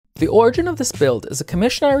The origin of this build is a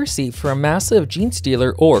commission I received for a massive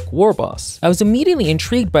Genestealer Ork Warboss. I was immediately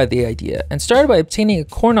intrigued by the idea and started by obtaining a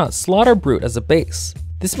Kornot Slaughter Brute as a base.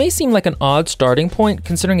 This may seem like an odd starting point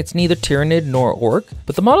considering it's neither Tyranid nor Orc,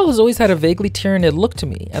 but the model has always had a vaguely Tyranid look to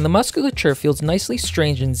me, and the musculature feels nicely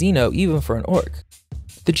strange in Xeno even for an Orc.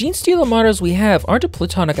 The Genestealer models we have aren't a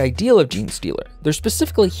platonic ideal of Genestealer, they're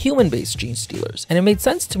specifically human-based Genestealers, and it made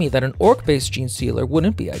sense to me that an Orc-based Genestealer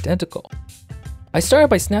wouldn't be identical. I started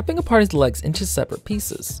by snapping apart his legs into separate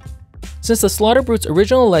pieces. Since the Slaughter Brute's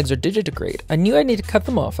original legs are digidegrade, I knew I'd need to cut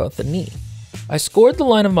them off at the knee. I scored the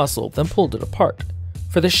line of muscle, then pulled it apart.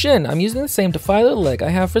 For the shin, I'm using the same defiler leg I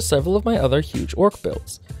have for several of my other huge Orc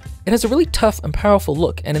builds. It has a really tough and powerful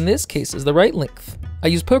look, and in this case is the right length. I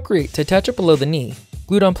used Procreate to attach it below the knee,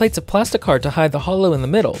 glued on plates of plastic hard to hide the hollow in the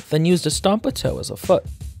middle, then used a stomp a toe as a foot.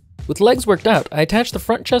 With legs worked out, I attached the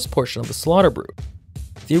front chest portion of the Slaughter Brute.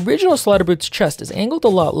 The original Slaughter Brute's chest is angled a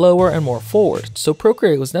lot lower and more forward, so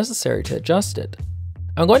Procreate was necessary to adjust it.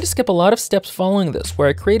 I'm going to skip a lot of steps following this, where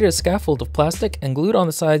I created a scaffold of plastic and glued on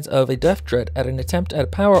the sides of a Death Dread at an attempt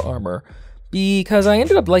at power armor, because I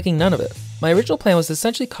ended up liking none of it. My original plan was to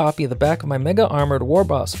essentially copy the back of my mega armored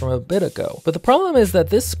Warboss from a bit ago, but the problem is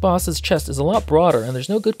that this boss's chest is a lot broader and there's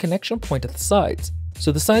no good connection point at the sides,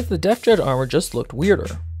 so the sides of the Death Dread armor just looked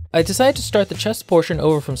weirder. I decided to start the chest portion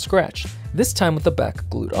over from scratch, this time with the back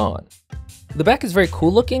glued on. The back is very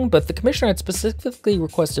cool looking, but the commissioner had specifically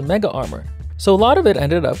requested mega armor, so a lot of it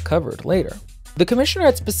ended up covered later. The commissioner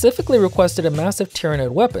had specifically requested a massive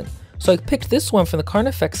Tyranid weapon, so I picked this one from the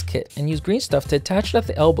Carnifex kit and used green stuff to attach it at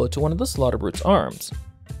the elbow to one of the Slaughter Brute's arms.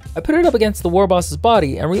 I put it up against the Warboss's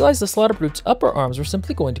body and realized the Slaughter Brute's upper arms were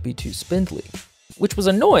simply going to be too spindly, which was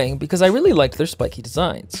annoying because I really liked their spiky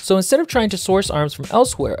designs. So instead of trying to source arms from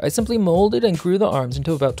elsewhere, I simply molded and grew the arms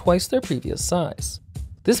into about twice their previous size.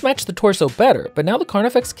 This matched the torso better, but now the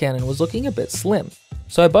Carnifex cannon was looking a bit slim,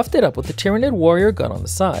 so I buffed it up with the Tyranid warrior gun on the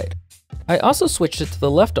side. I also switched it to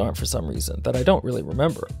the left arm for some reason that I don't really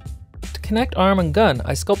remember. To connect arm and gun,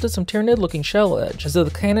 I sculpted some Tyranid looking shell edge as though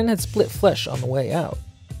the cannon had split flesh on the way out.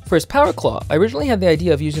 For his power claw, I originally had the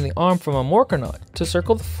idea of using the arm from a Morkarnaut to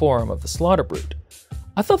circle the forearm of the Slaughter Brute.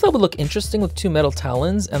 I thought that would look interesting with two metal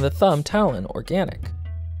talons and the thumb talon organic.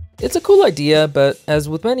 It's a cool idea, but as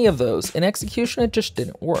with many of those, in execution it just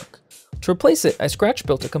didn't work. To replace it, I scratch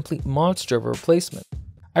built a complete monster of a replacement.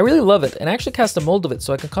 I really love it and actually cast a mold of it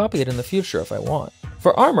so I can copy it in the future if I want.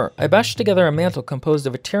 For armor, I bashed together a mantle composed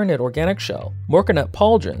of a Tyranid organic shell, Morkarnaut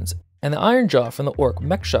pauldrons, and the Iron Jaw from the Orc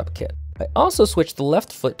Mech Shop kit. I also switched the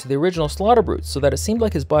left foot to the original Slaughter Brute so that it seemed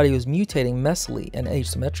like his body was mutating messily and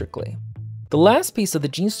asymmetrically. The last piece of the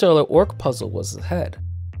Genestealer Ork puzzle was the head.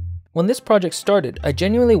 When this project started, I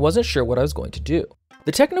genuinely wasn't sure what I was going to do.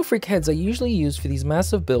 The Techno-Freak heads I usually use for these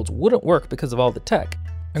massive builds wouldn't work because of all the tech,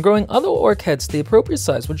 and growing other Orc heads to the appropriate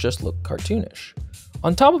size would just look cartoonish.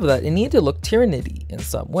 On top of that, it needed to look Tyranidy in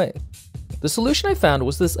some way. The solution I found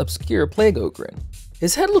was this obscure Plague Ogrin.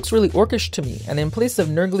 His head looks really orcish to me, and in place of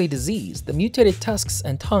Nurgly disease, the mutated tusks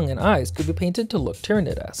and tongue and eyes could be painted to look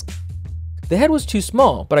Tyranid-esque. The head was too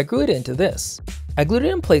small, but I grew it into this. I glued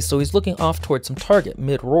it in place so he's looking off towards some target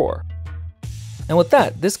mid-roar. And with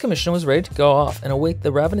that, this commission was ready to go off and await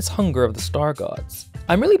the ravenous hunger of the star gods.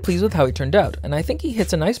 I'm really pleased with how he turned out, and I think he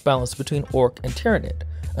hits a nice balance between Orc and Tyranid,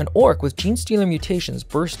 an Orc with Genestealer mutations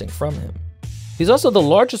bursting from him. He's also the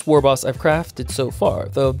largest Warboss I've crafted so far,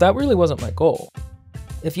 though that really wasn't my goal.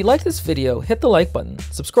 If you liked this video, hit the like button,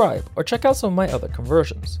 subscribe, or check out some of my other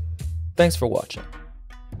conversions. Thanks for watching.